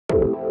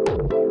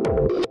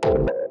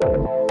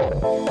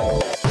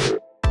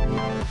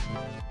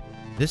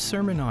This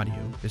sermon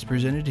audio is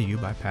presented to you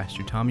by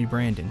Pastor Tommy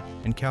Brandon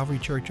and Calvary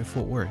Church of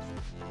Fort Worth.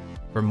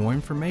 For more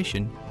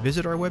information,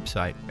 visit our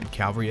website at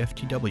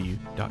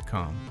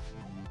calvaryftw.com.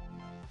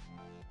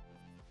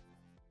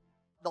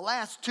 The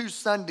last two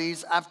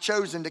Sundays, I've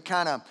chosen to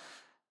kind of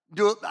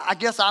do it. I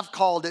guess I've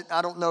called it,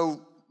 I don't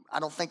know, I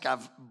don't think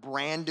I've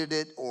branded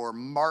it or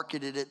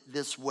marketed it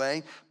this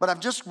way, but I've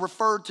just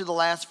referred to the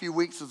last few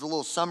weeks as a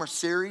little summer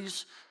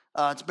series.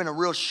 It's been a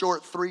real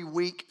short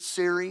 3-week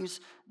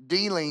series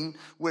dealing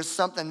with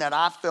something that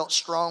I felt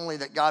strongly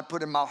that God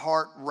put in my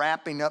heart,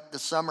 wrapping up the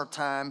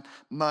summertime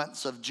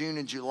months of June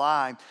and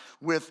July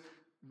with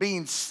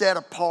being set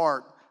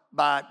apart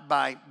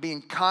by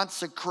being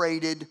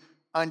consecrated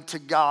unto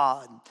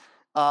God.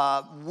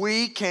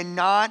 We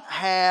cannot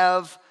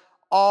have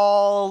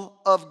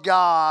all of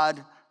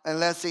God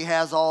unless He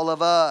has all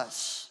of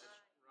us.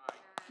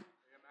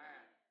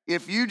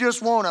 If you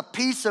just want a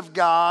piece of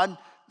God,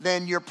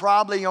 then you're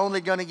probably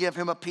only going to give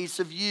Him a piece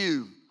of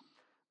you.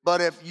 But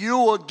if you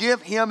will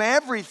give Him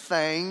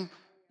everything,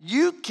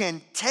 you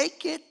can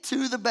take it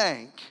to the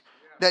bank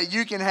that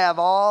you can have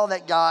all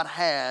that God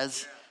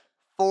has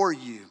for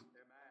you.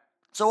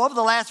 So over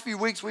the last few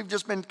weeks, we've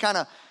just been kind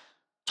of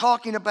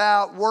talking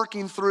about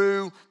working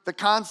through the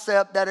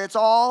concept that it's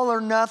all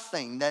or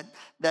nothing, that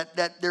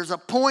there's a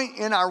point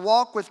in our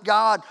walk with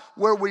God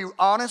where we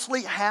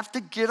honestly have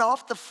to get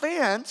off the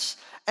fence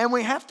and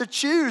we have to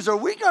choose, are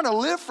we going to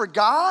live for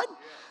God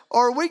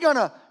or are we going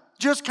to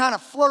just kind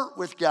of flirt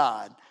with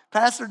God?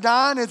 Pastor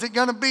Don, is it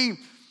going to be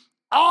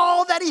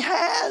all that He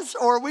has,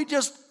 or are we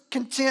just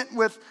content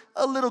with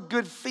a little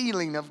good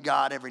feeling of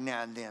God every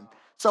now and then?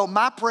 So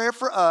my prayer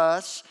for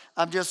us,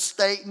 I'm just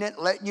stating it,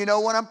 letting you know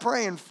what I'm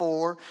praying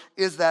for,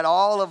 is that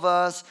all of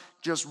us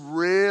just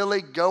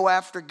really go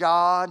after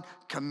God,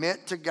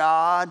 commit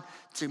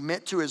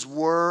to His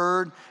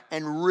Word,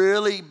 and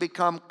really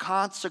become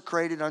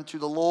consecrated unto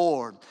the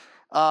Lord.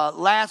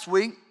 Last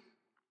week,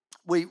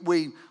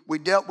 we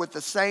dealt with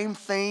the same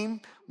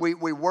theme.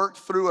 We worked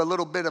through a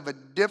little bit of a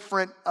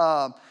different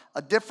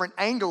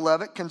angle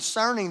of it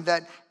concerning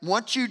that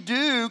once you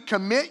do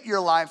commit your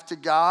life to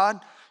God,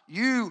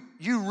 you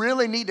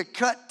really need to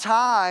cut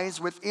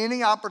ties with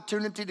any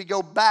opportunity to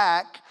go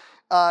back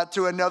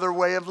to another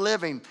way of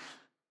living.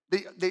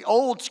 The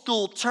old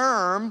school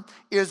term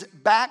is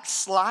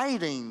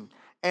backsliding.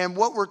 And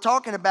what we're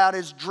talking about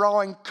is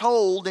drawing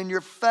cold in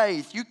your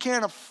faith. You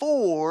can't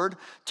afford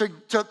to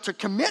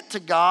commit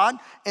to God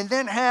and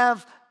then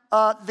have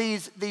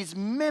these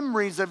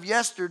memories of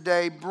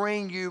yesterday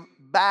bring you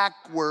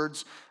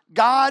backwards.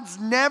 God's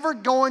never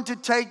going to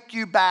take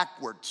you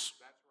backwards.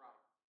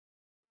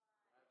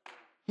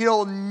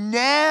 He'll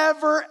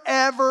never,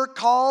 ever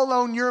call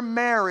on your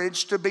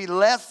marriage to be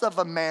less of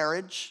a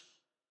marriage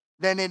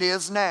than it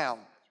is now.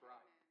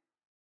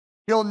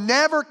 He'll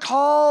never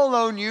call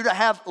on you to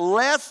have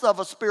less of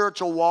a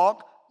spiritual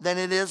walk than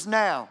it is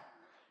now.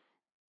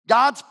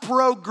 God's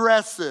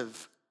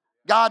progressive.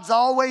 God's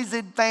always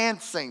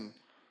advancing.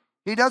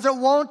 He doesn't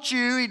want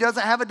you, He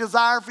doesn't have a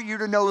desire for you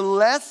to know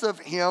less of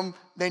Him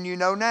than you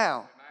know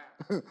now.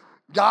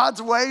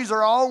 God's ways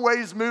are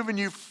always moving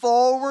you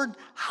forward,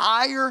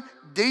 higher,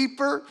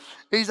 deeper.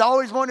 He's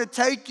always wanting to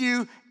take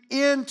you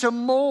into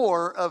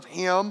more of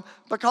Him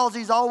because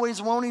He's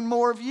always wanting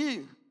more of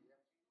you.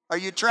 Are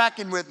you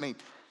tracking with me?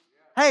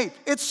 Hey,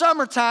 it's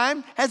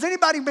summertime. Has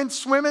anybody been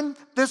swimming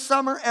this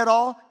summer at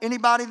all?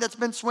 Anybody that's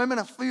been swimming?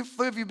 A few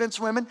of you been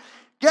swimming.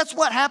 Guess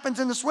what happens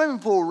in the swimming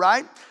pool,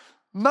 right?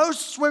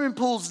 Most swimming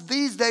pools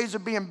these days are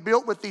being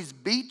built with these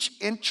beach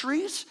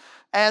entries,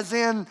 as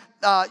in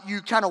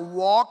you kind of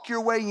walk your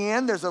way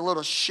in. There's a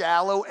little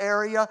shallow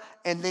area,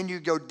 and then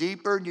you go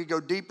deeper, and you go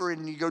deeper,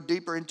 and you go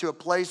deeper into a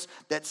place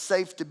that's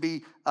safe to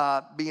be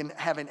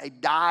having a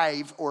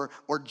dive or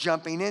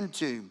jumping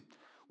into.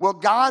 Well,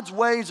 God's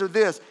ways are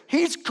this.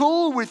 He's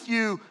cool with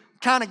you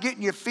kind of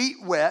getting your feet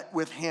wet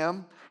with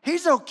Him.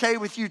 He's okay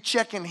with you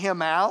checking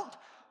Him out,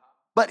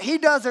 but He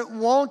doesn't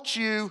want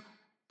you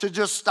to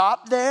just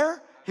stop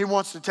there. He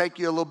wants to take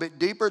you a little bit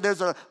deeper. There's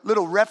a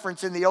little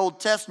reference in the Old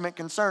Testament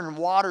concerning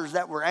waters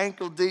that were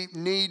ankle deep,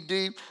 knee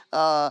deep,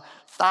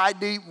 thigh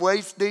deep,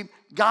 waist deep.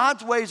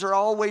 God's ways are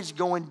always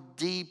going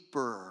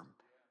deeper.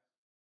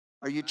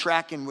 Are you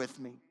tracking with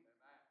me?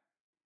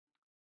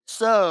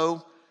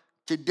 So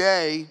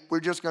today, we're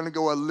just going to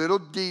go a little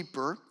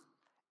deeper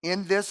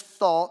in this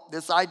thought,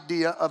 this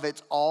idea of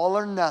it's all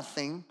or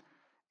nothing.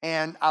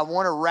 And I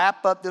want to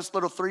wrap up this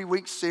little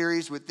 3-week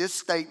series with this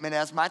statement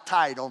as my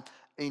title: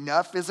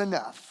 enough is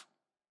enough.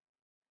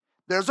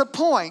 There's a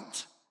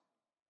point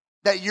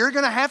that you're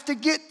going to have to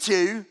get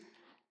to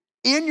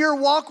in your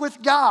walk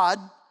with God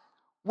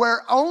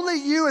where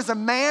only you as a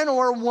man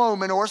or a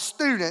woman or a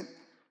student,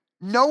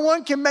 no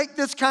one can make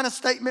this kind of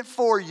statement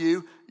for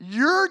you.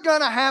 You're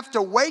going to have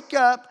to wake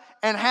up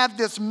and have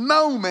this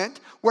moment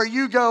where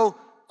you go,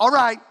 all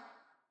right,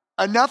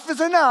 enough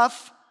is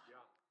enough.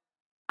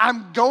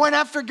 I'm going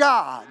after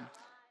God.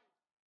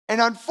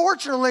 And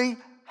unfortunately,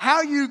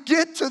 how you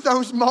get to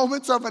those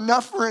moments of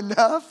enough for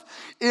enough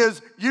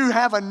is you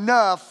have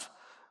enough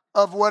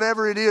of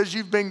whatever it is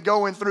you've been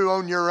going through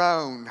on your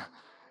own.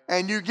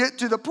 And you get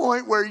to the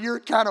point where you're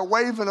kind of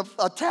waving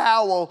a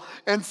towel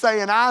and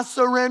saying, I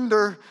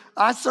surrender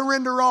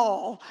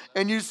all.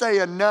 And you say,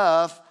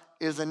 enough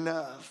is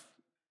enough.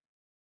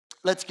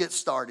 Let's get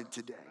started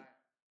today.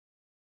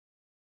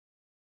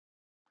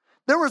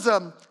 There was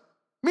a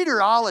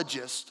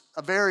meteorologist,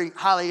 a very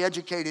highly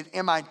educated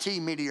MIT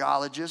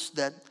meteorologist,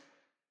 that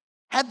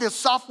had this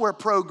software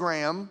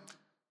program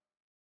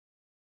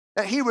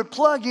that he would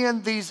plug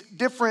in these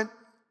different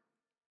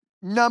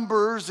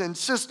numbers and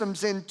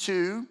systems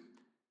into.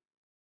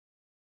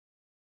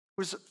 It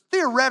was a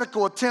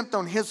theoretical attempt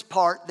on his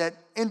part that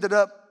ended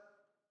up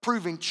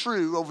proving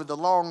true over the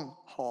long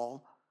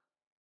haul.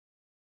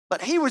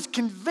 But he was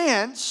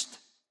convinced,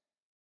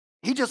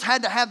 he just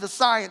had to have the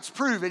science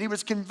prove it. He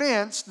was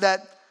convinced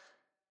that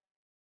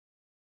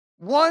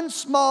one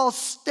small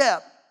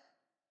step,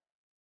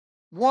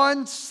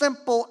 one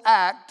simple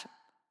act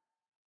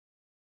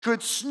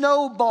could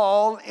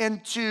snowball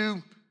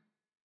into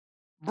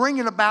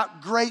bringing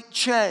about great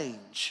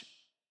change.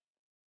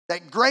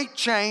 That great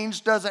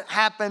change doesn't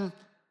happen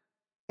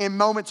in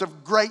moments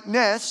of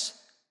greatness.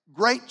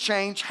 Great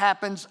change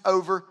happens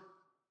over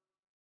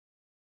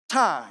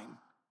time.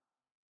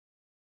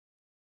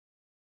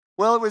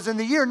 Well, it was in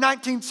the year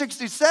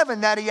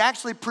 1967 that he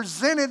actually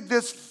presented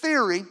this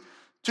theory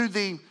to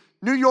the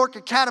New York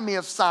Academy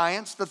of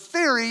Science. The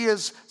theory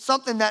is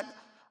something that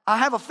I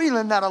have a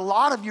feeling that a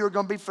lot of you are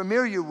going to be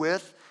familiar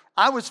with.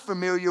 I was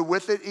familiar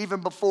with it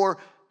even before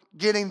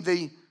getting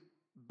the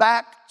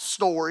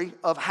backstory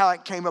of how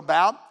it came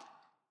about.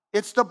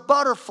 It's the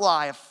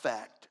butterfly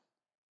effect.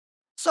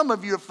 Some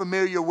of you are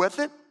familiar with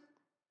it.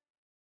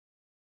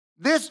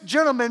 This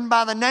gentleman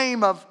by the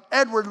name of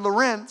Edward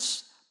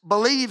Lorenz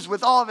believes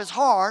with all of his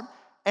heart,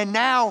 and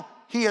now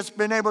he has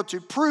been able to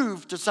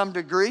prove to some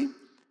degree,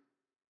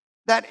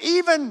 that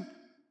even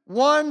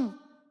one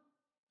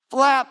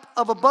flap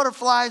of a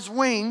butterfly's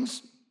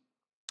wings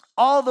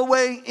all the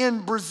way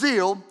in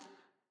Brazil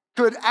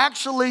could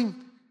actually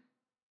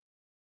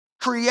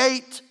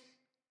create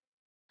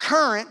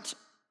current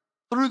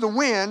through the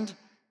wind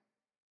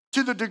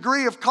to the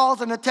degree of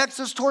causing a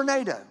Texas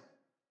tornado.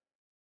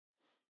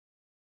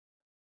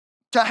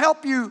 To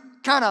help you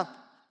kind of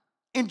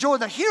enjoy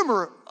the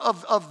humor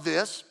of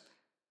this,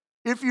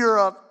 if you're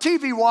a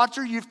TV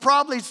watcher, you've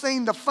probably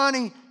seen the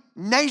funny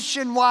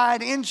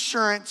Nationwide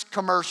insurance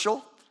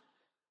commercial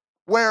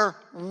where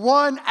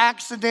one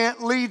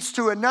accident leads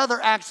to another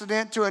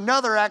accident, to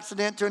another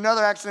accident, to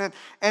another accident,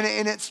 and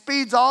it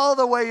speeds all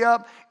the way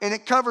up, and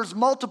it covers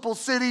multiple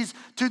cities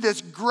to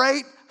this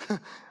great,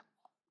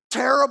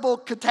 terrible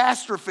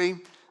catastrophe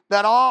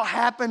that all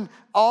happened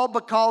all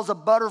because a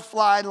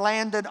butterfly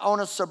landed on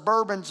a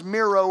Suburban's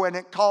mirror and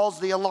it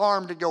caused the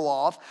alarm to go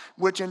off,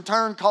 which in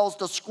turn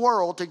caused a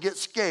squirrel to get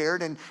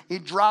scared, and he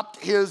dropped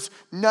his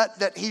nut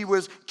that he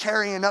was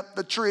carrying up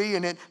the tree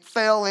and it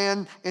fell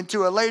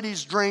into a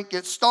lady's drink.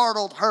 It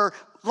startled her.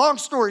 Long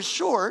story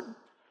short,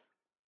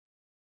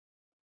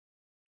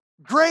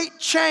 great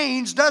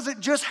change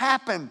doesn't just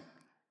happen.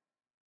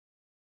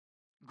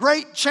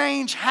 Great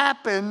change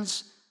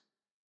happens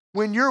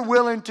when you're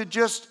willing to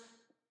just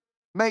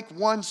make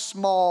one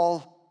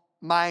small,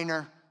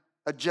 minor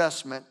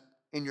adjustment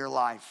in your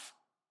life.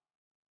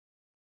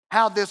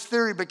 How this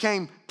theory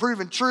became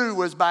proven true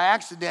was by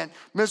accident.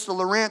 Mr.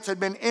 Lorenz had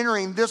been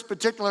entering this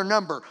particular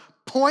number,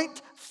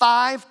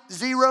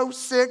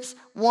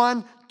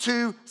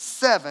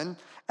 0.506127,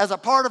 as a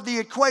part of the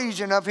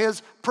equation of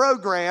his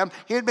program.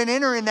 He had been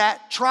entering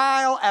that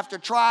trial after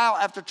trial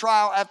after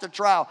trial after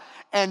trial.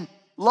 And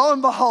lo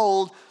and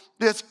behold,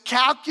 this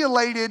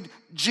calculated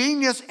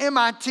genius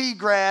MIT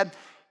grad,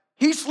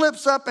 he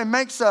slips up and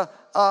makes an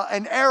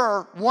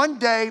error one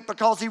day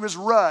because he was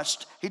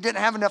rushed. He didn't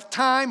have enough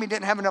time. He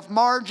didn't have enough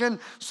margin.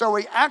 So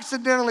he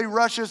accidentally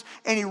rushes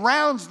and he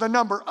rounds the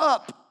number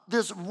up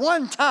this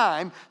one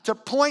time to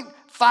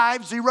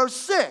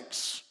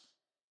 0.506.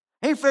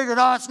 He figured,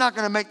 it's not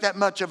going to make that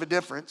much of a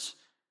difference.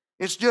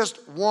 It's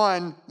just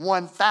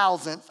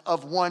 1/1000th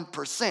of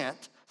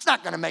 1%. It's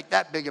not going to make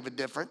that big of a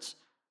difference.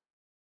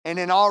 And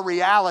in all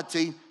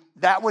reality,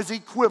 that was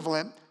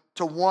equivalent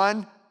to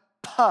one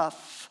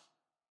puff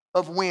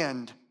of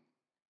wind.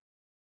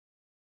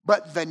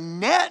 But the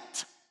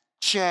net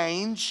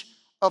change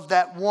of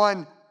that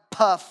one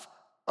puff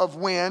of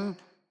wind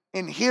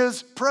in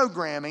his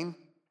programming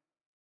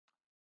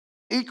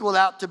equaled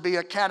out to be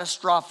a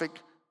catastrophic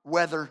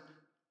weather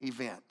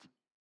event.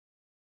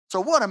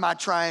 So what am I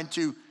trying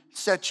to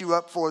set you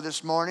up for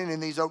this morning in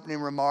these opening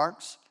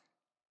remarks?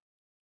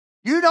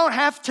 You don't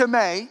have to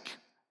make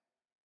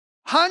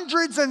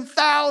hundreds and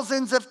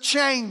thousands of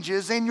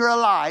changes in your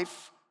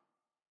life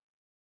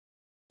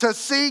to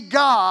see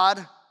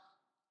God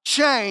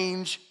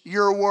change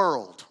your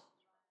world.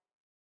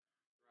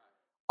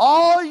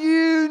 All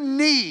you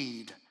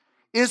need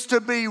is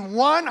to be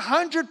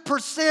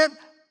 100%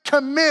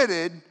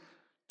 committed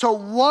to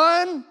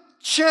one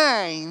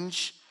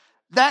change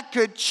that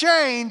could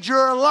change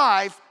your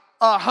life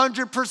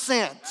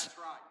 100%.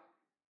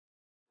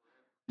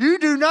 You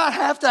do not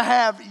have to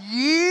have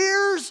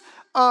years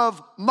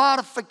of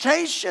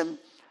modification.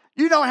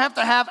 You don't have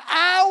to have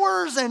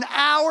hours and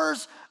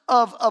hours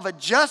of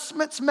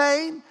adjustments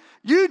made.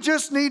 You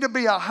just need to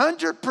be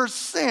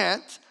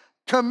 100%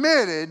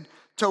 committed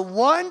to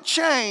one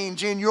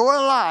change in your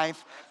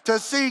life to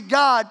see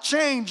God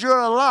change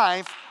your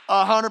life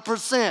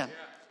 100%.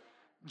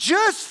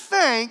 Just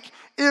think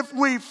if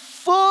we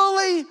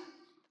fully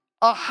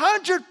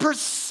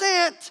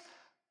 100%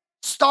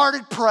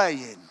 started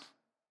praying.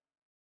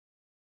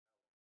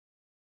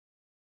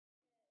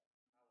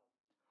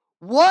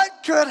 What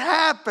could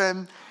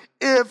happen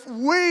if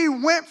we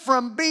went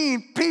from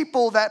being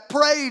people that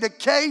prayed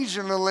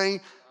occasionally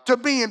to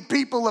being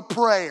people of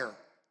prayer?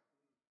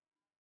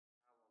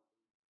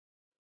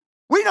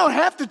 We don't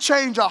have to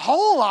change a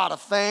whole lot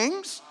of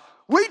things.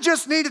 We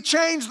just need to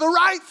change the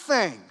right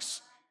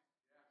things.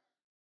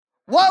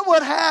 What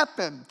would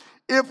happen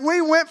if we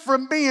went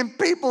from being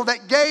people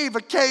that gave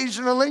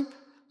occasionally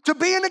to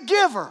being a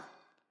giver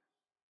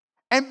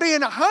and being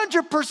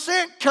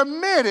 100%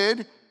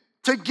 committed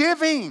to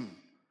giving?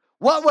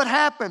 What would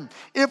happen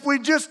if we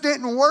just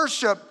didn't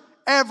worship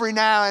every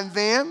now and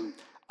then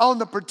on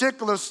the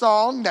particular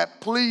song that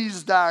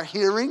pleased our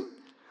hearing?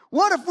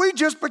 What if we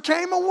just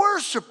became a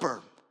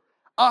worshiper?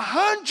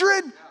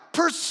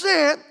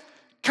 100%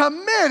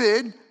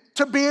 committed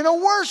to being a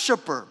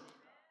worshiper.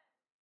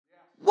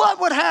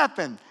 What would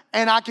happen?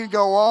 And I could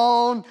go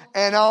on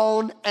and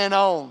on and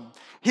on.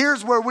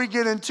 Here's where we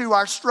get into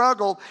our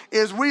struggle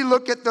is we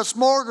look at the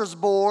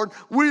smorgasbord,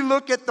 we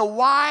look at the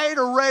wide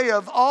array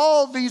of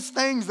all these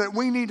things that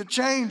we need to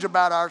change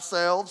about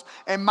ourselves,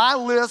 and my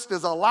list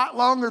is a lot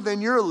longer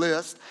than your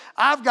list.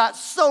 I've got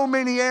so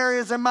many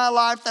areas in my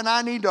life that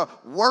I need to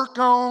work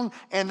on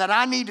and that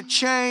I need to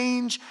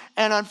change,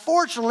 and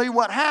unfortunately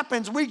what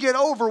happens, we get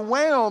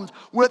overwhelmed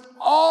with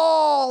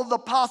all the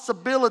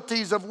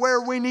possibilities of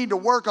where we need to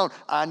work on.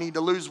 I need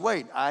to lose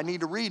weight, I need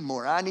to read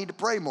more, I need to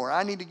pray more,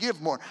 I need to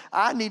give more,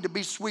 I need to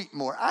be sweet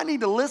more, I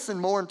need to listen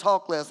more and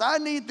talk less, I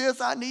need this,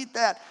 I need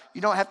that.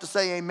 You don't have to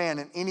say amen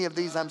in any of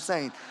these I'm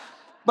saying.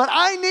 But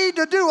I need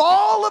to do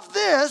all of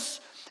this,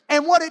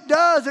 and what it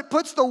does, it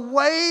puts the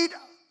weight,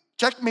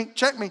 check me,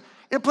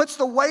 it puts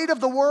the weight of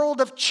the world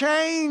of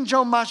change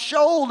on my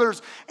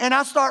shoulders, and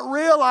I start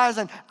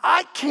realizing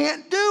I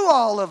can't do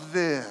all of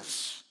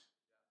this.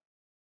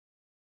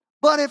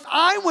 But if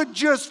I would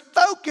just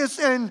focus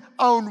in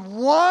on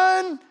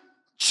one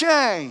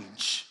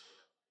change,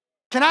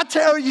 can I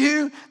tell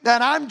you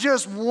that I'm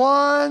just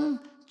one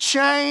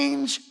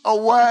change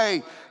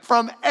away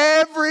from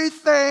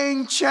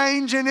everything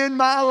changing in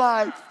my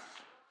life?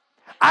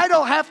 I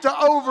don't have to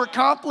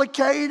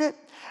overcomplicate it.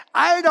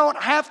 I don't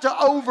have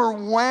to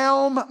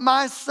overwhelm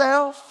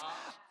myself.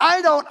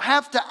 I don't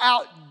have to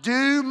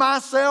outdo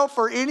myself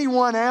or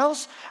anyone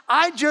else.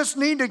 I just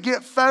need to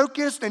get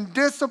focused and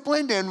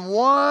disciplined in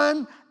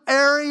one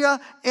area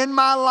in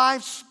my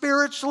life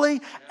spiritually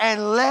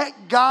and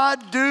let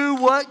God do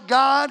what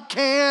God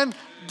can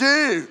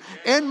do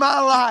in my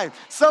life.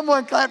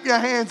 Someone clap your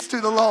hands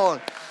to the Lord.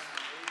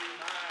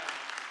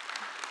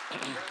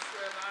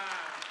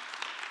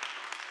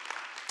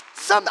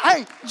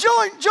 Hey,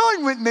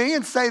 join with me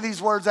and say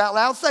these words out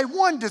loud. Say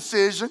one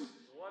decision.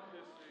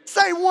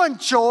 Say one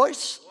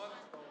choice.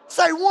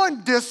 Say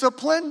one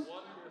discipline.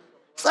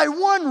 Say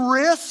one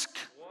risk.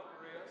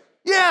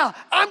 Yeah,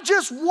 I'm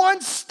just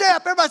one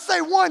step. Everybody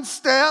say one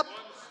step.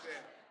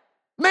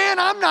 Man,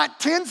 I'm not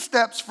 10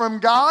 steps from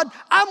God.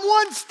 I'm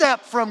one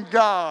step from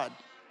God.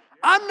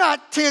 I'm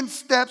not 10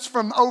 steps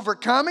from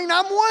overcoming.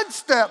 I'm one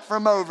step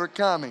from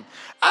overcoming.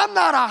 I'm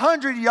not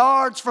 100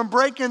 yards from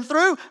breaking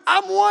through.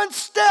 I'm one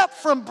step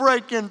from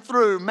breaking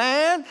through,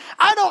 man.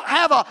 I don't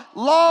have a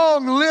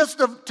long list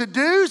of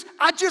to-dos.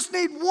 I just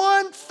need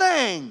one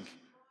thing.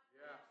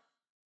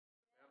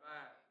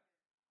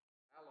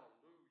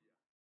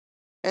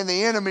 And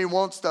the enemy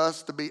wants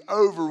us to be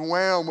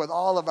overwhelmed with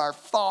all of our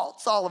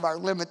faults, all of our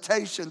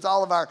limitations,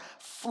 all of our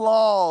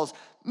flaws.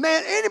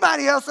 Man,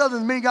 anybody else other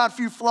than me got a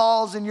few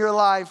flaws in your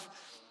life?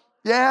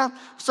 Yeah?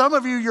 Some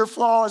of you, your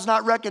flaw is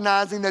not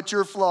recognizing that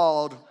you're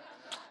flawed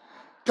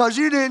because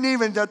you didn't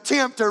even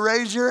attempt to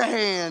raise your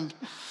hand.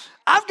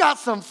 I've got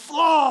some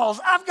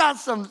flaws. I've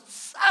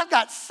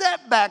got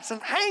setbacks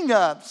and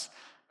hang-ups.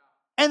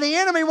 And the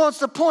enemy wants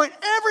to point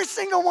every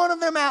single one of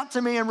them out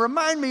to me and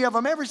remind me of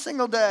them every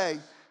single day.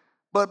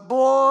 But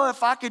boy,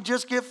 if I could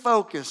just get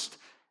focused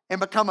and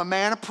become a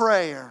man of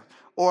prayer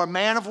or a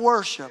man of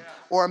worship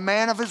or a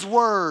man of his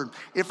word,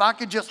 if I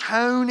could just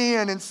hone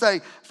in and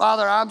say,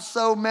 Father, I'm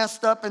so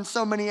messed up in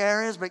so many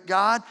areas, but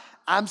God,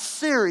 I'm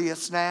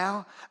serious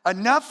now.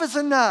 Enough is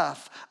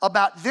enough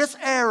about this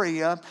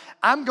area.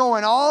 I'm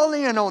going all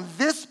in on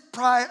this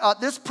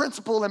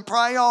principle and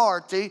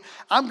priority.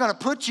 I'm going to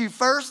put you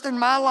first in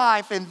my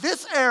life in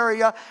this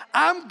area.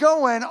 I'm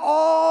going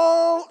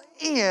all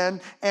in,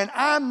 and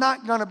I'm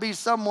not going to be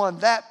someone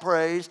that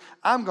prays.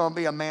 I'm going to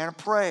be a man of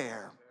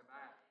prayer.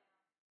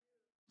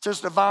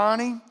 Sister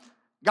Vonnie,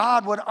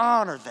 God would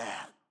honor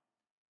that.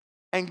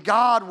 And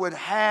God would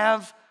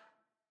have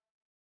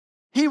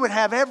He would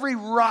have every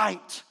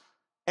right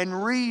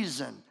and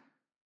reason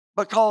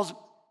because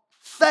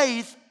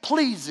faith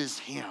pleases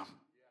him.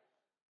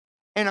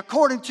 And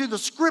according to the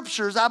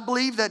scriptures, I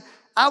believe that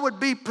I would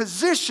be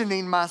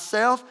positioning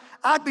myself,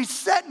 I'd be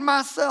setting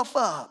myself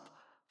up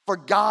for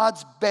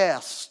God's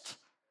best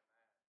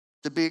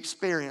to be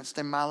experienced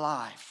in my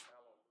life.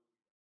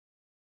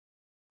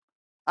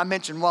 I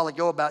mentioned a while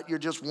ago about you're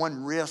just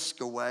one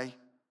risk away.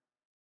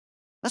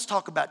 Let's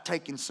talk about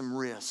taking some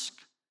risk.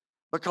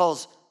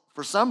 Because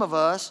for some of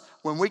us,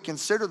 when we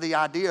consider the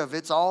idea of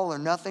it's all or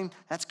nothing,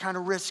 that's kind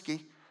of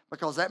risky.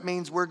 Because that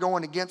means we're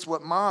going against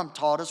what Mom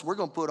taught us. We're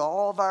going to put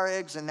all of our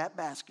eggs in that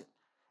basket.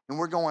 And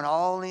we're going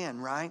all in,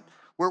 right?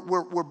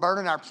 We're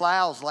burning our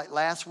plows like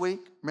last week.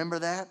 Remember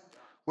that?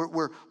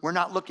 We're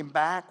not looking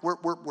back.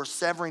 We're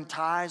severing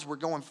ties. We're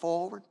going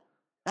forward.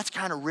 That's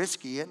kind of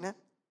risky, isn't it?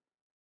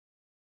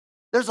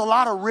 There's a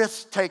lot of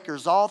risk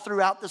takers all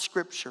throughout the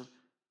scripture.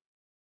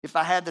 If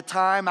I had the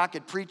time, I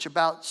could preach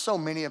about so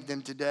many of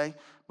them today.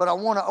 But I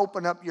want to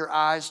open up your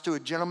eyes to a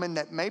gentleman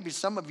that maybe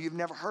some of you have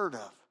never heard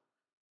of.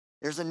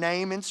 There's a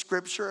name in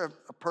Scripture,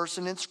 a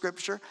person in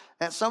Scripture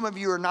that some of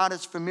you are not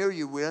as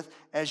familiar with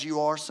as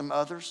you are some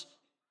others.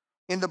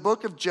 In the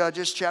book of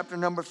Judges, chapter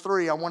number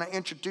 3, I want to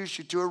introduce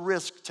you to a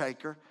risk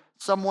taker,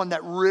 someone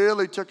that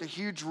really took a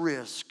huge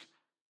risk,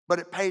 but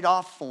it paid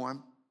off for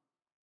him.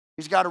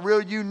 He's got a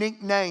real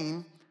unique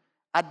name.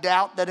 I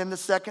doubt that in the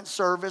second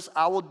service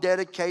I will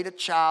dedicate a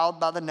child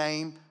by the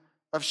name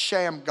of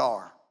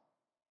Shamgar.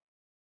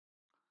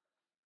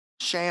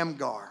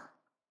 Shamgar.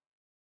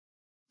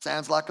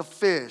 Sounds like a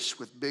fish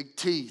with big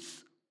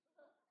teeth.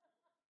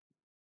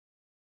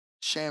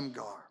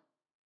 Shamgar.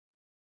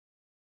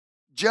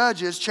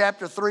 Judges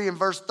chapter 3 and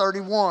verse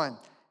 31.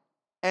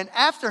 And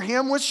after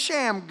him was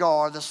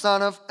Shamgar, the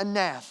son of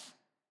Anath,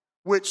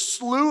 which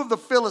slew of the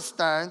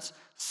Philistines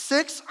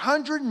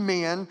 600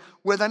 men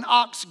with an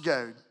ox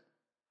goad.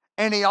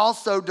 And he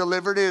also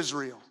delivered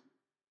Israel.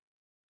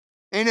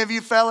 Any of you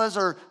fellas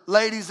or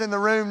ladies in the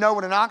room know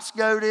what an ox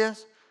goad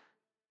is?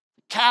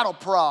 Cattle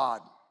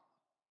prod.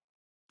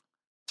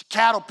 It's a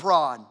cattle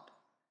prod.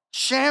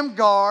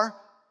 Shamgar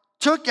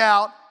took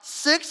out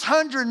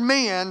 600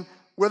 men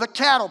with a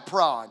cattle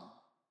prod.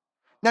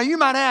 Now you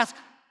might ask,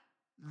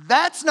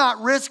 that's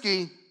not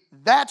risky,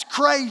 that's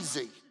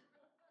crazy.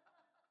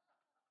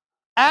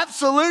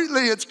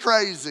 Absolutely, it's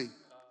crazy.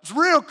 It's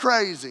real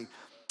crazy.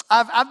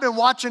 I've been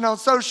watching on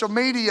social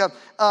media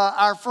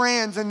our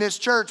friends in this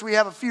church. We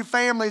have a few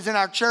families in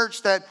our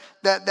church that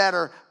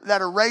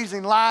are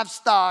raising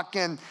livestock,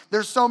 and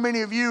there's so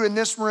many of you in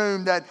this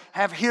room that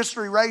have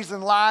history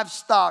raising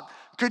livestock.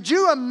 Could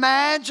you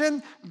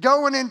imagine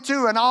going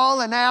into an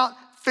all-and-out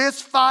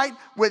fist fight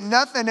with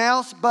nothing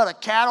else but a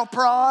cattle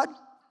prod?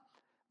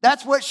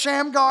 That's what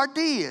Shamgar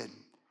did.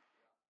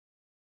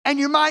 And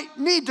you might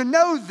need to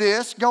know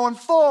this going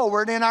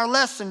forward in our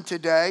lesson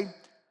today.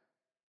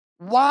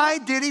 Why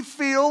did he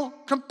feel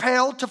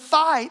compelled to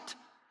fight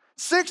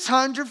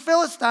 600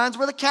 Philistines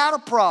with a cattle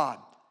prod?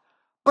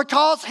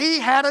 Because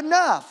he had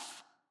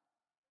enough.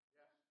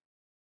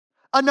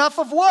 Enough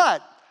of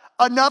what?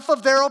 Enough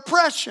of their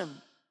oppression.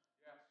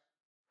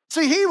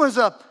 See, he was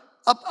a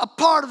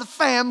part of the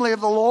family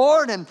of the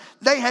Lord, and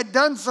they had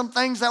done some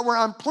things that were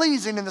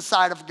unpleasing in the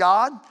sight of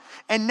God,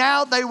 and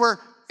now they were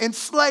in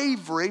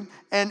slavery,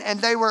 and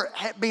they were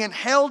being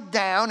held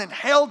down and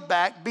held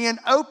back, being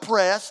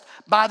oppressed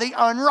by the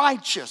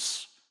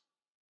unrighteous.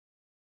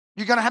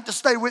 You're going to have to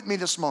stay with me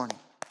this morning.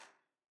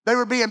 They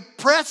were being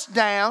pressed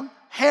down,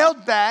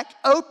 held back,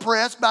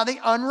 oppressed by the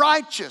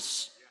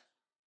unrighteous.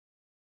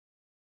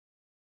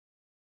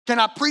 Can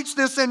I preach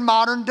this in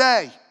modern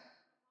day?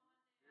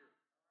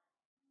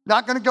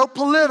 Not going to go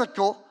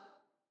political.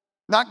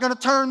 Not going to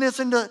turn this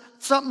into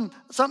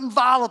something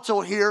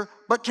volatile here.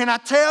 But can I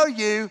tell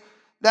you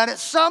that at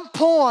some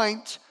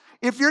point,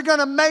 if you're going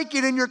to make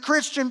it in your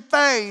Christian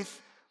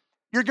faith,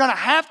 you're going to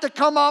have to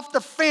come off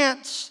the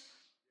fence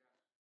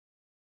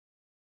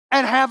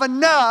and have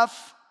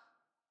enough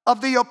of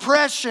the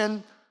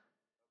oppression,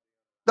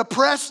 the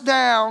pressed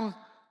down,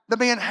 the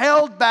being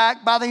held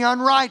back by the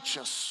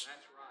unrighteous.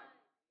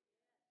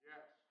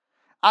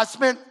 I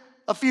spent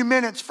a few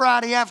minutes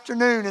Friday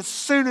afternoon. As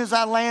soon as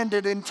I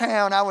landed in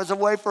town, I was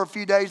away for a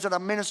few days at a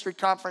ministry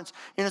conference.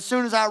 And as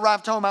soon as I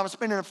arrived home, I was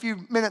spending a few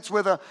minutes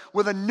with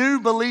a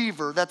new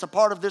believer that's a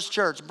part of this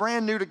church,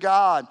 brand new to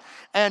God.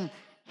 And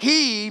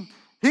he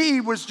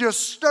was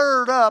just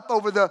stirred up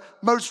over the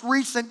most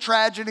recent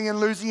tragedy in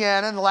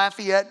Louisiana and the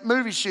Lafayette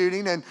movie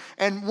shooting.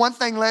 And one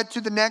thing led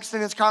to the next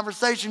in his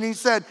conversation. He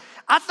said,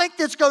 I think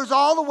this goes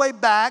all the way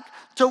back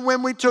to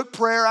when we took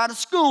prayer out of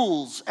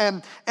schools.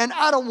 And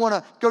I don't want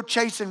to go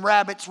chasing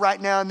rabbits right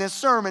now in this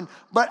sermon,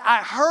 but I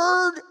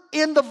heard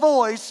in the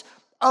voice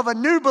of a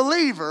new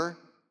believer,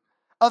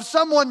 of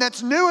someone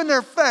that's new in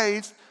their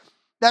faith,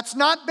 that's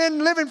not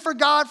been living for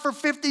God for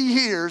 50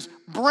 years,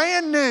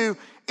 brand new,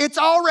 it's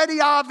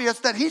already obvious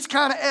that he's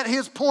kind of at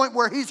his point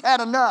where he's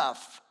had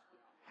enough.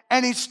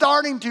 And he's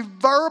starting to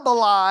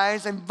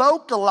verbalize and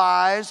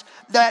vocalize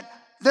that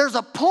there's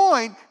a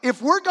point,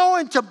 if we're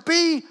going to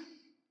be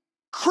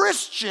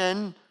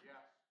Christian,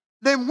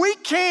 then we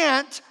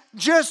can't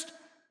just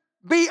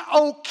be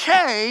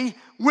okay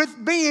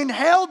with being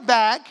held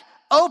back,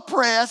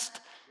 oppressed,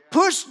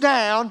 pushed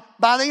down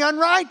by the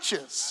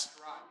unrighteous.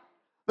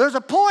 There's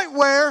a point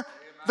where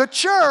the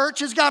church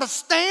has got to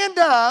stand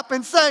up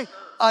and say,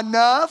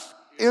 enough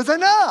is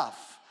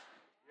enough.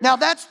 Now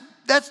that's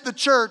the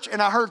church,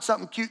 and I heard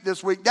something cute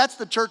this week. That's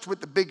the church with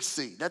the big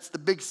C. That's the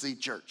big C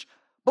church.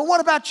 But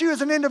what about you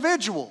as an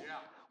individual?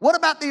 What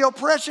about the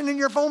oppression in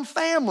your own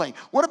family?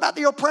 What about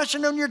the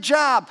oppression on your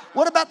job?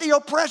 What about the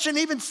oppression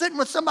even sitting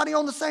with somebody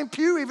on the same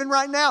pew even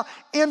right now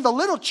in the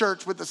little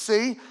church with the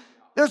C?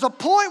 There's a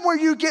point where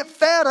you get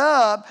fed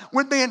up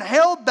with being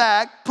held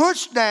back,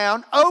 pushed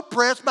down,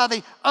 oppressed by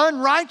the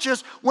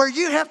unrighteous, where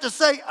you have to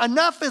say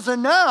enough is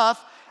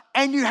enough,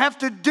 and you have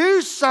to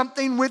do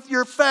something with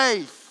your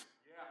faith.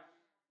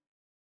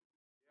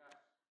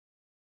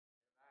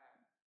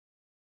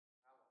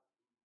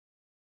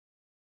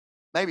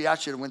 Maybe I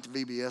should have went to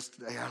VBS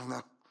today. I don't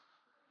know.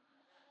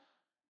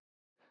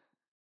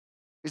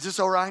 Is this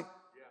all right?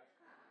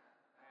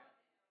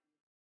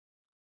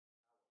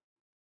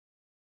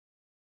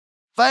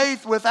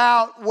 Faith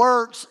without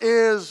works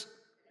is,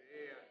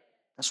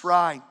 that's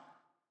right.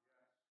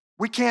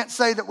 We can't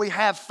say that we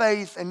have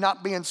faith and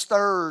not being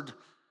stirred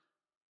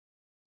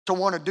to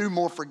want to do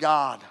more for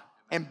God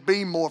and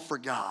be more for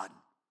God.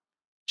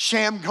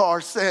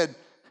 Shamgar said,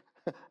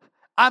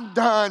 I'm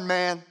done,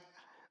 man.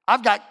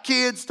 I've got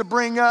kids to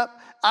bring up.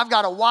 I've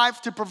got a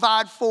wife to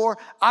provide for.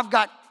 I've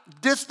got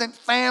distant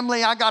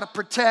family I got to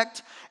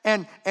protect.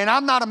 And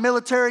I'm not a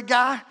military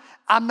guy.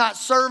 I'm not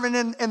serving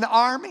in the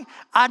army.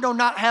 I do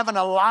not have an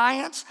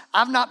alliance.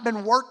 I've not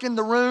been working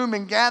the room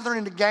and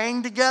gathering the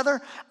gang together.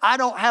 I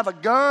don't have a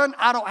gun.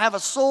 I don't have a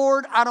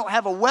sword. I don't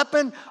have a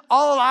weapon.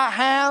 All I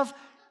have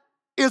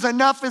is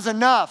enough is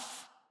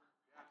enough.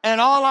 And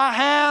all I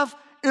have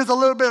is a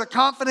little bit of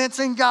confidence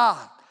in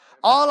God.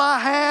 All I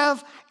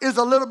have is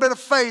a little bit of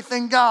faith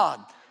in God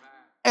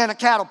and a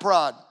cattle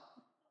prod.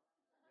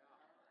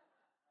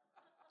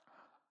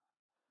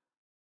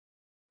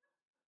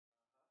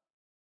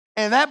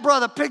 And that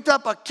brother picked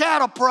up a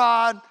cattle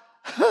prod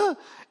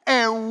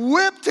and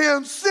whipped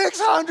him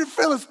 600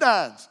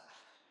 Philistines.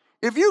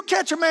 If you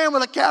catch a man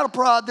with a cattle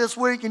prod this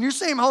week and you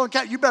see him holding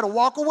cattle, you better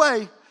walk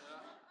away.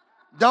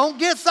 Don't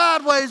get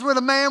sideways with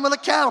a man with a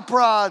cattle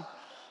prod,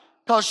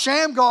 because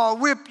Shamgar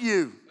will whip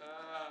you.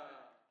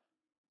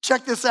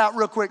 Check this out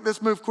real quick.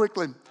 Let's move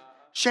quickly.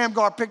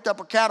 Shamgar picked up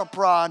a cattle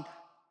prod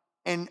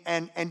and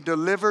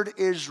delivered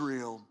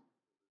Israel.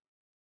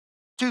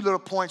 Two little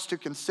points to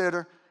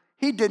consider.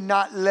 He did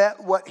not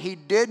let what he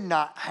did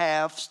not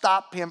have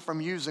stop him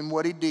from using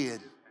what he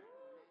did.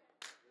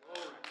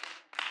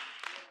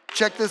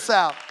 Check this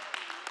out.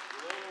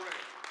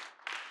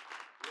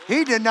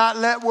 He did not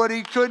let what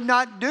he could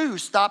not do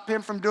stop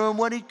him from doing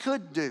what he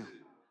could do.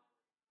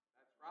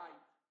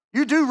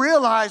 You do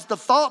realize the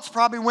thoughts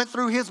probably went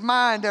through his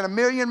mind at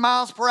 1,000,000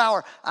 miles per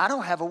hour. I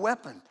don't have a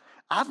weapon.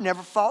 I've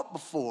never fought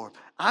before.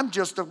 I'm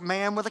just a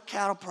man with a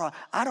cattle prod.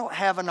 I don't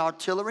have an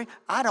artillery.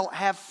 I don't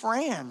have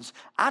friends.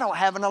 I don't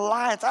have an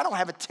alliance. I don't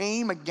have a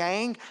team, a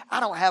gang.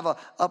 I don't have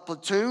a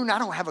platoon. I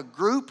don't have a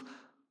group.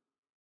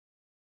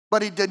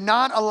 But he did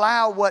not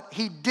allow what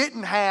he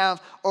didn't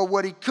have or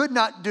what he could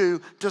not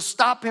do to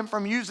stop him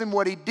from using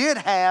what he did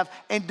have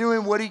and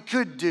doing what he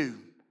could do.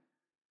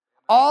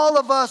 All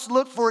of us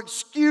look for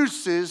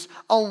excuses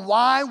on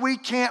why we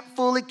can't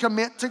fully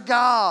commit to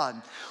God.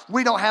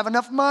 We don't have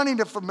enough money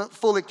to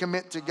fully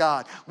commit to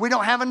God. We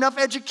don't have enough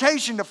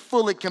education to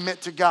fully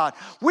commit to God.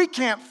 We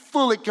can't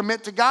fully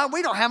commit to God.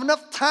 We don't have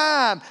enough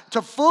time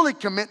to fully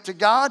commit to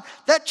God.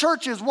 That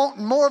church is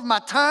wanting more of my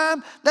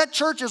time. That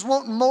church is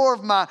wanting more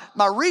of my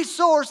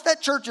resource.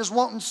 That church is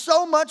wanting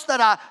so much that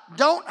I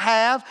don't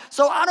have,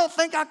 so I don't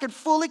think I could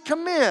fully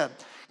commit.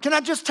 Can I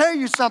just tell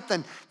you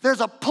something? There's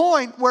a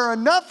point where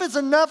enough is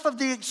enough of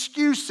the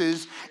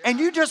excuses, and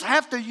you just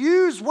have to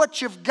use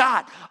what you've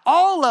got.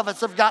 All of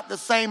us have got the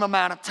same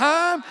amount of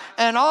time,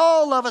 and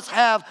all of us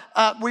have,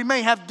 we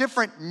may have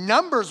different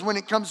numbers when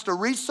it comes to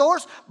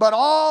resource, but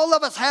all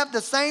of us have the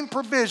same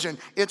provision.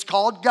 It's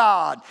called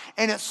God.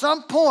 And at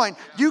some point,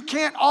 you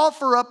can't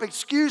offer up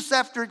excuse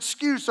after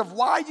excuse of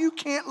why you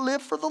can't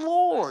live for the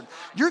Lord.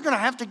 You're going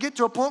to have to get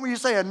to a point where you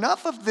say,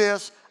 enough of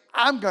this.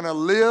 I'm going to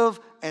live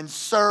and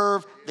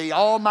serve the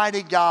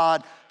Almighty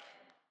God.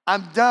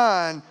 I'm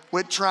done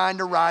with trying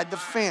to ride the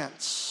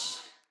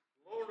fence.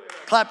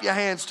 Clap your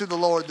hands to the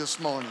Lord this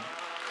morning.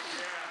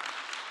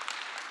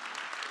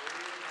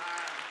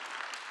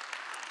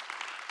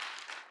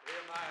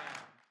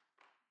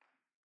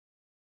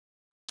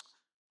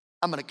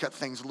 I'm going to cut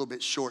things a little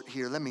bit short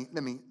here. Let me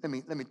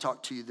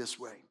talk to you this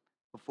way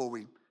before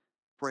we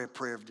pray a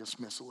prayer of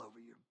dismissal over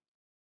you.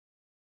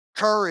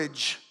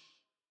 Courage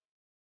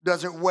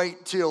doesn't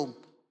wait till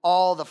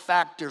all the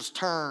factors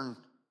turn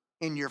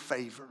in your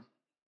favor.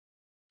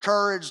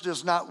 Courage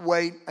does not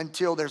wait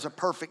until there's a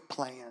perfect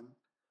plan.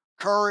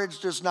 Courage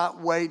does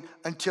not wait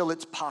until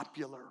it's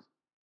popular.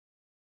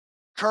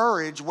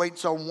 Courage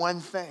waits on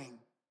one thing,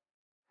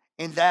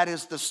 And that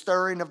is the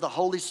stirring of the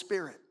Holy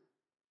Spirit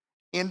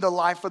in the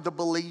life of the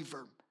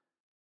believer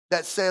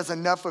that says,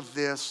 enough of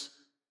this.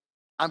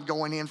 I'm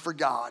going in for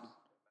God.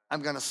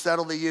 I'm going to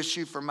settle the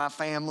issue for my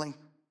family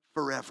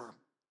forever.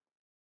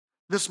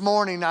 This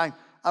morning, I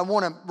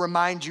want to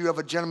remind you of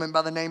a gentleman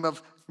by the name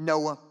of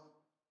Noah.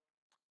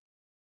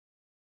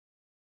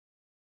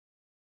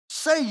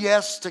 Say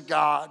yes to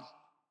God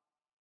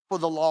for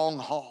the long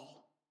haul.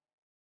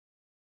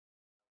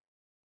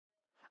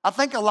 I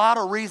think a lot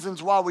of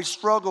reasons why we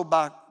struggle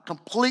by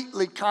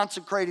completely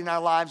consecrating our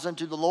lives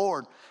unto the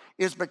Lord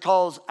is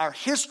because our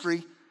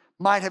history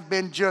might have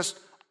been just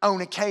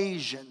on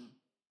occasion.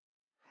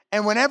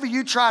 And whenever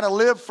you try to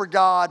live for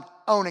God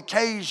on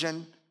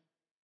occasion,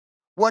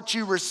 what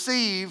you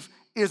receive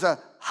is a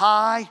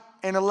high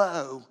and a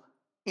low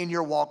in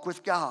your walk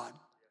with God.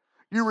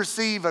 You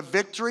receive a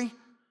victory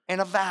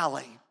and a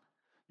valley.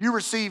 You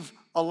receive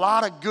a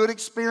lot of good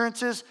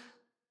experiences,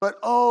 but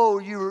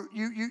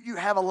you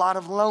have a lot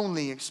of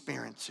lonely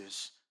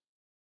experiences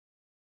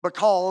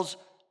because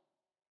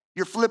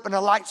you're flipping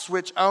a light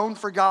switch on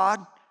for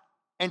God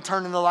and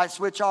turning the light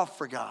switch off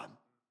for God.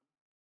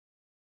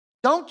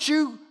 Don't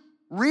you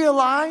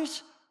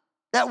realize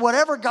that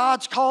whatever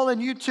God's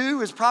calling you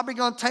to is probably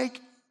going to take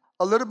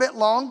a little bit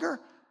longer,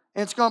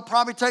 and it's going to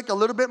probably take a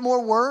little bit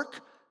more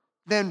work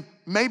than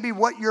maybe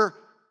what your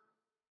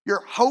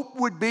hope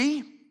would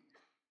be?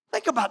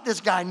 Think about this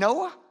guy,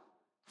 Noah.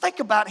 Think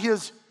about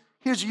his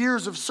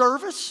years of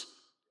service,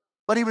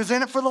 but he was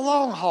in it for the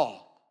long haul.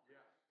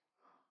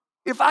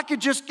 If I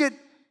could just get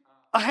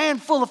a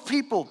handful of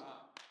people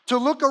to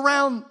look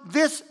around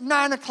this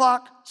 9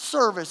 o'clock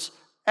service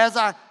as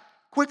I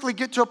quickly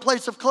get to a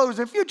place of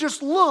closing. If you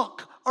just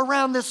look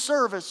around this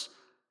service,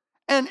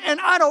 and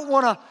I don't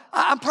want to,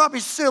 I'm probably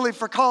silly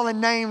for calling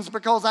names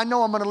because I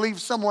know I'm going to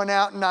leave someone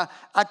out, and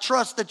I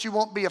trust that you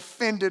won't be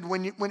offended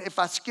if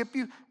I skip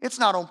you. It's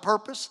not on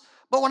purpose.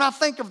 But when I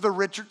think of the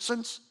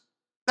Richardsons,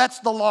 that's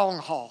the long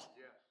haul.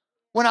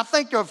 When I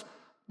think of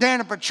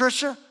Dan and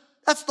Patricia,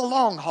 that's the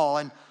long haul.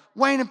 And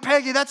Wayne and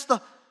Peggy, that's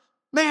the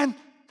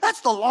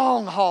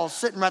long haul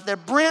sitting right there.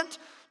 Brent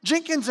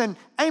Jenkins and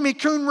Amy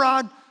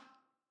Coonrod,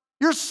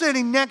 you're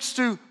sitting next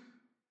to,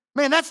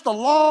 that's the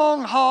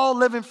long haul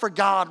living for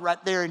God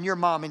right there in your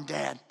mom and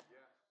dad.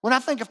 When I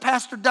think of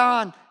Pastor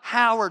Don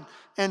Howard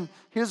and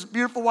his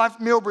beautiful wife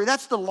Milbury,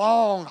 that's the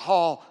long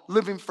haul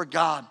living for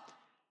God.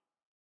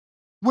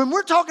 When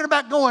we're talking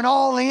about going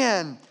all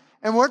in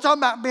and we're talking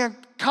about being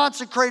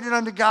consecrated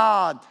unto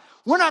God,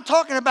 we're not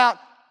talking about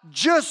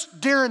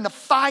just during the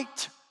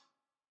fight.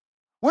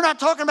 We're not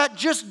talking about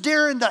just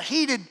during the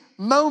heated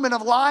moment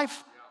of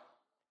life.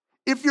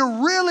 If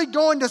you're really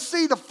going to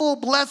see the full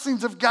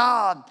blessings of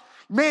God,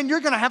 you're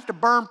going to have to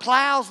burn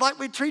plows like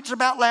we preached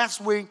about last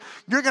week.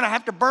 You're going to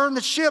have to burn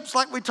the ships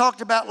like we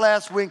talked about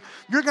last week.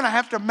 You're going to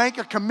have to make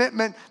a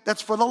commitment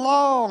that's for the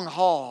long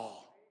haul.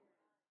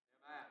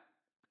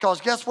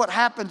 Because guess what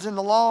happens in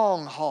the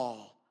long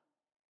haul?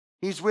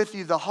 He's with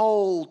you the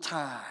whole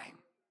time.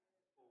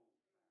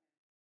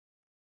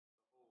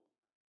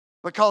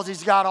 Because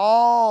he's got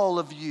all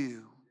of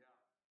you.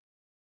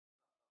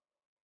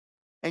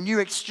 And you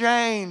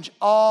exchange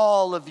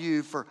all of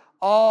you for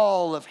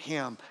all of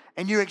him.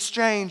 And you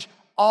exchange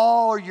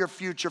all your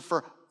future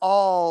for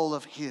all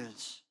of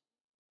his.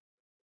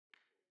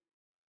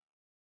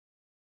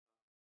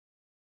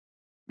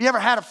 You ever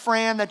had a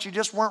friend that you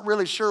just weren't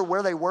really sure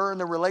where they were in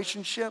the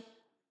relationship?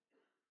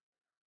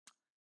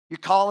 You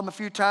call them a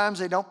few times,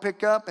 they don't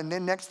pick up, and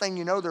then next thing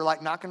you know, they're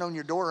like knocking on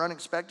your door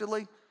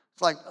unexpectedly.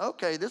 It's like,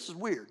 okay, this is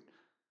weird.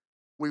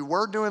 We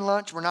were doing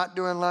lunch, we're not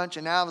doing lunch,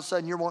 and now all of a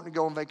sudden you're wanting to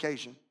go on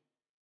vacation.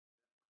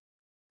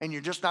 And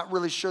you're just not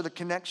really sure the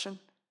connection.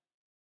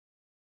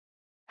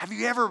 Have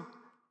you ever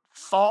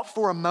thought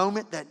for a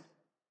moment that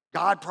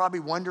God probably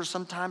wonders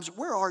sometimes,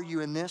 where are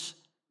you in this?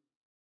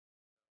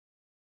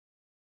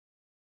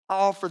 I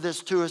offer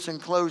this to us in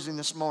closing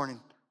this morning.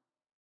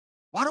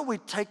 Why don't we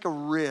take a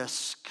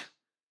risk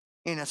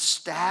in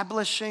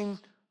establishing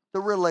the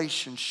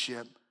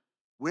relationship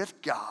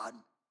with God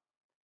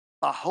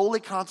by holy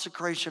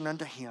consecration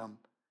unto him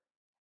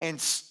and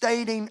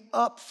stating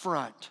up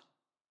front,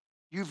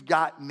 you've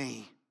got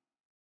me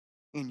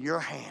in your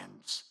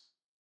hands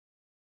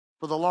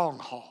for the long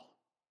haul.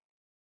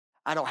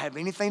 I don't have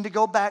anything to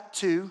go back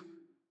to.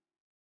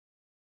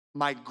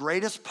 My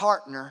greatest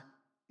partner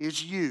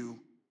is you,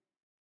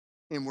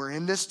 and we're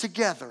in this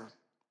together.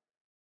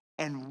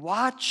 And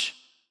watch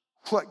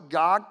what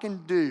God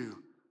can do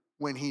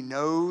when he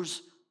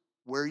knows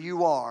where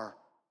you are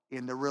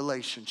in the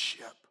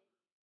relationship.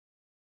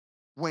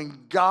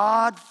 When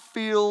God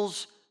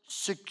feels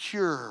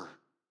secure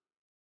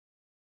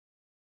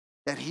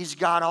that he's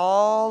got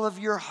all of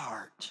your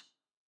heart,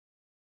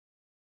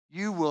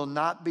 you will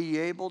not be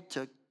able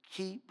to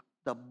keep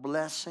the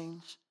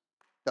blessings,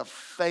 the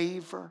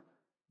favor,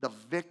 the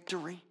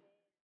victory,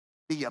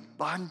 the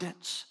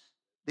abundance,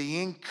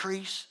 the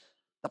increase,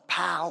 the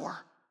power,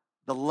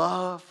 the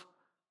love,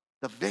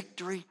 the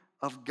victory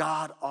of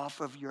God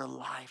off of your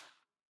life.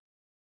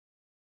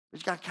 You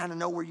just got to kind of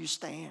know where you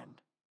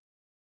stand.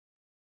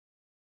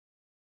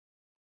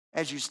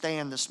 as you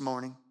stand this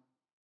morning.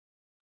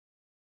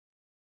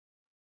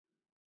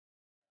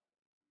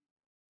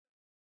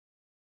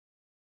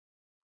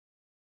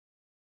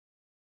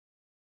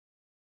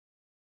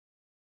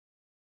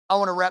 I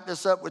want to wrap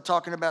this up with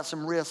talking about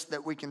some risks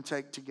that we can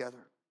take together.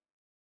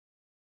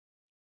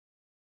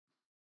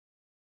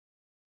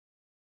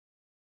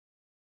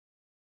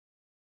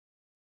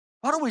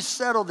 How do we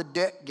settle the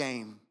debt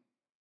game?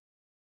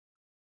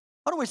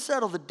 How do we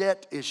settle the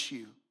debt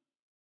issue?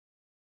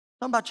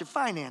 Talking about your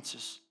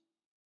finances.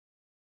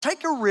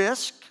 Take a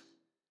risk.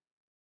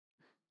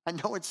 I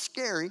know it's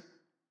scary.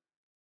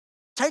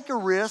 Take a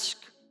risk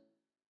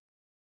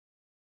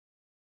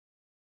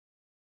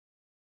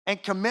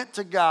and commit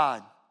to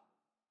God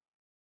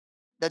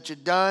that you're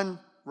done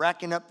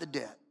racking up the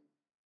debt.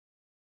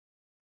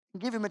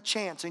 Give him a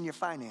chance in your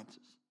finances.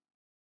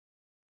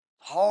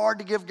 It's hard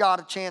to give God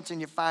a chance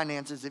in your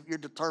finances if you're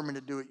determined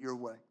to do it your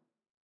way.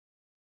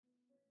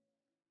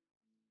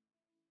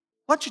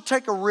 Why don't you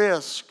take a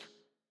risk?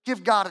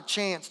 Give God a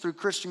chance through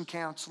Christian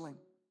counseling.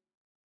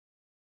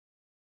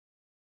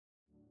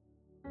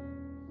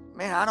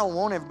 Man, I don't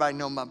want everybody to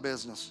know my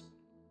business.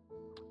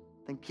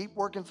 Then keep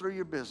working through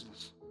your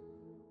business.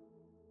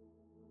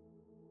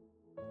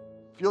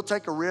 If you'll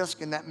take a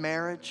risk in that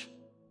marriage,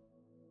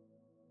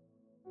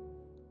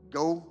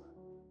 go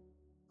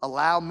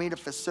allow me to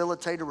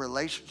facilitate a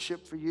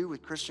relationship for you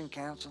with Christian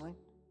counseling.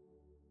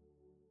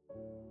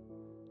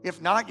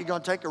 If not, you're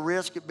going to take a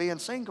risk at being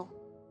single.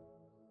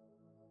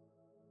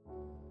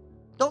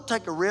 Don't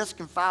take a risk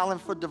in filing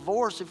for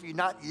divorce if you're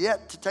not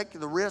yet to take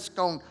the risk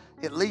on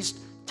at least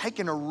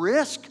taking a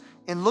risk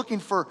in looking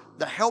for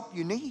the help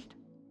you need.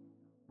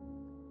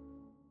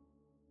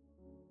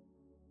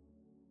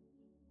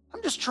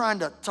 I'm just trying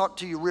to talk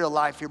to you real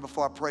life here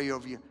before I pray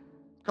over you.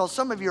 Because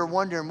some of you are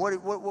wondering,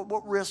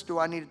 what risk do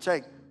I need to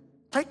take?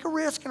 Take a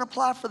risk and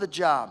apply for the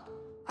job.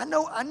 I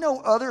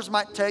know others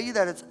might tell you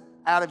that it's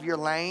out of your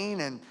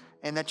lane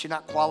and that you're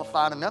not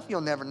qualified enough.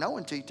 You'll never know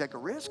until you take a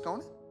risk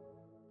on it.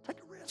 Take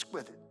a risk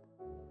with it.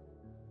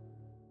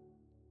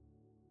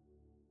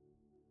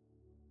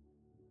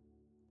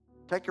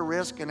 Take a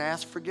risk and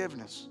ask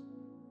forgiveness.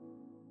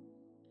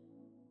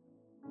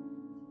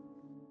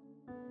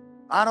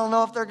 I don't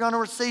know if they're going to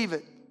receive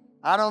it.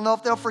 I don't know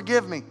if they'll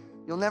forgive me.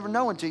 You'll never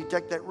know until you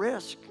take that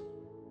risk.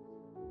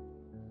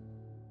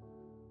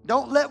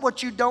 Don't let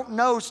what you don't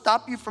know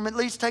stop you from at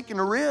least taking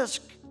a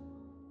risk.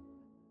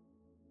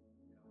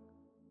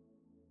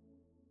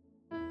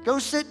 Go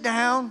sit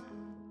down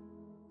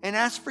and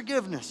ask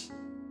forgiveness.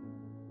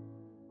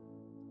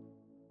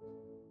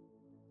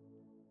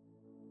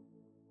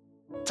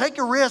 Take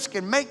a risk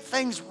and make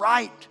things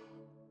right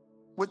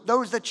with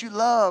those that you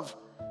love.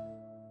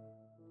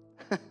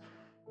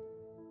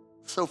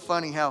 It's so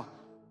funny how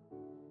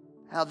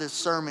this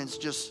sermon's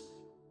just,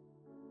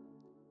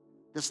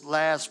 this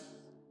last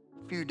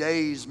few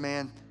days,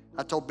 man,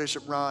 I told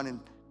Bishop Ron, and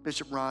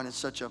Bishop Ron is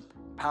such a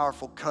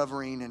powerful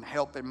covering and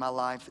help in my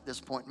life at this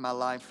point in my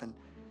life. And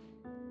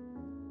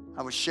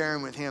I was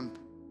sharing with him,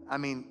 I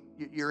mean,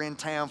 you're in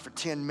town for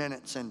 10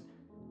 minutes and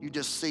you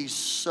just see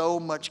so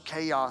much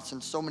chaos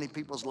in so many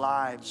people's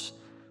lives.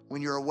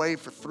 When you're away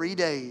for 3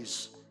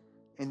 days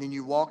and then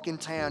you walk in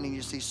town and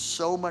you see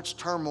so much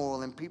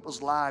turmoil in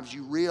people's lives,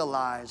 you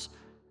realize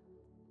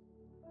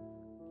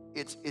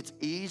it's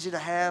easy to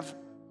have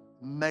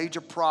major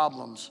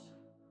problems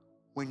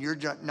when you're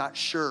not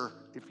sure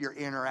if you're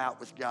in or out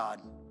with God.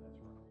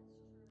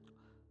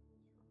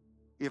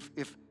 If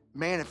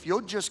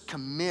you'll just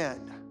commit,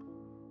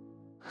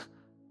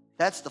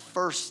 that's the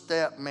first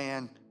step,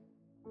 man,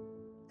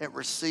 at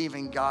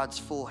receiving God's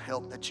full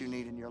help that you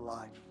need in your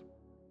life.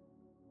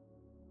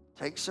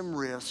 Take some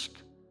risk.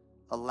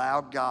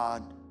 Allow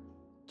God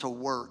to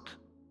work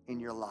in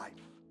your life.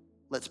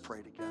 Let's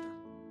pray together.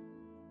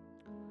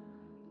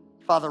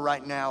 Father,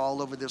 right now,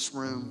 all over this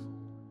room,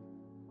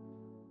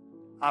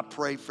 I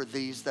pray for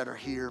these that are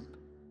here.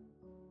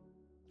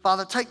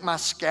 Father, take my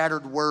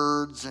scattered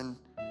words and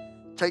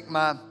take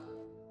my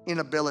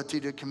inability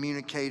to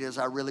communicate as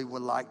I really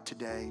would like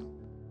today.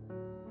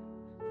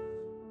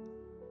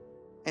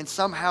 And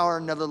somehow or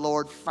another,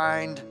 Lord,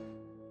 find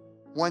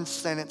one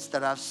sentence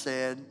that I've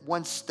said,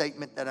 one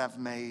statement that I've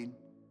made,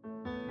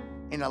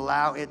 and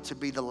allow it to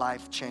be the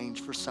life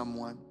change for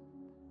someone.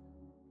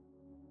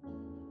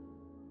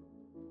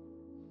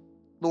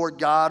 Lord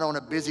God, on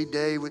a busy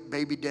day with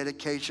baby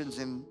dedications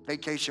and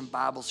vacation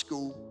Bible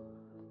school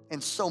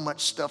and so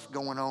much stuff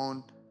going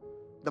on,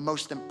 the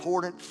most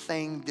important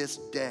thing this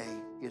day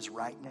is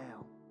right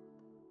now.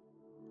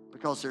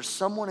 Because there's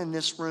someone in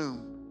this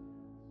room,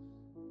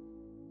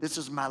 this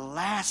is my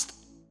last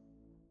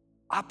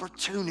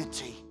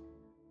opportunity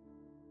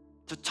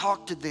to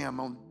talk to them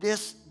on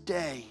this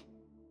day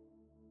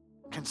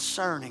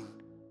concerning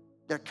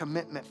their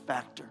commitment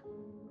factor.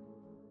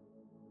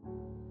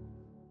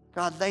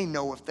 God, they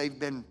know if they've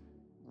been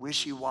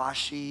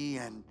wishy-washy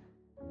and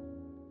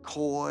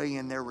coy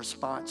in their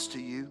response to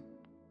you.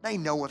 They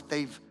know if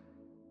they've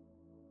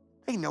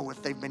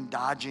been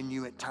dodging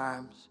you at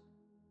times.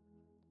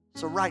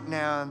 So right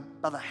now,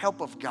 by the help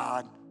of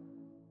God,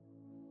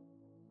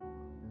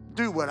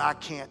 Do what I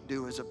can't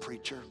do as a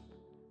preacher.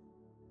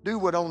 Do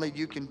what only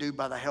you can do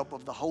by the help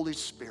of the Holy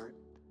Spirit.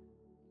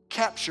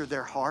 Capture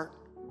their heart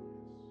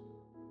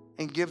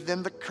and give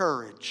them the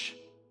courage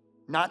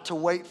not to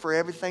wait for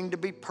everything to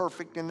be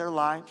perfect in their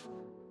life,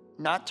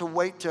 not to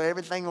wait till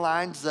everything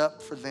lines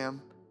up for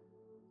them,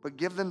 but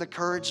give them the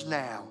courage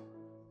now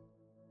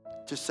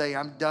to say,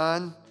 I'm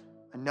done,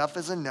 enough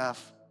is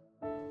enough.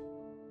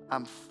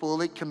 I'm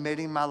fully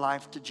committing my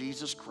life to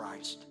Jesus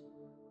Christ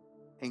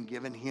and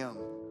giving him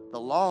the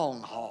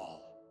long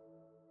haul,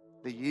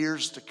 the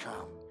years to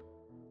come.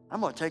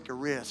 I'm going to take a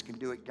risk and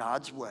do it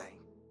God's way.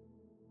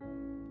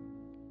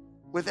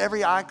 With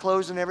every eye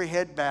closed and every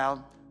head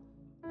bowed,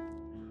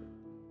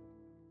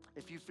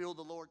 if you feel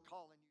the Lord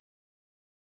calling,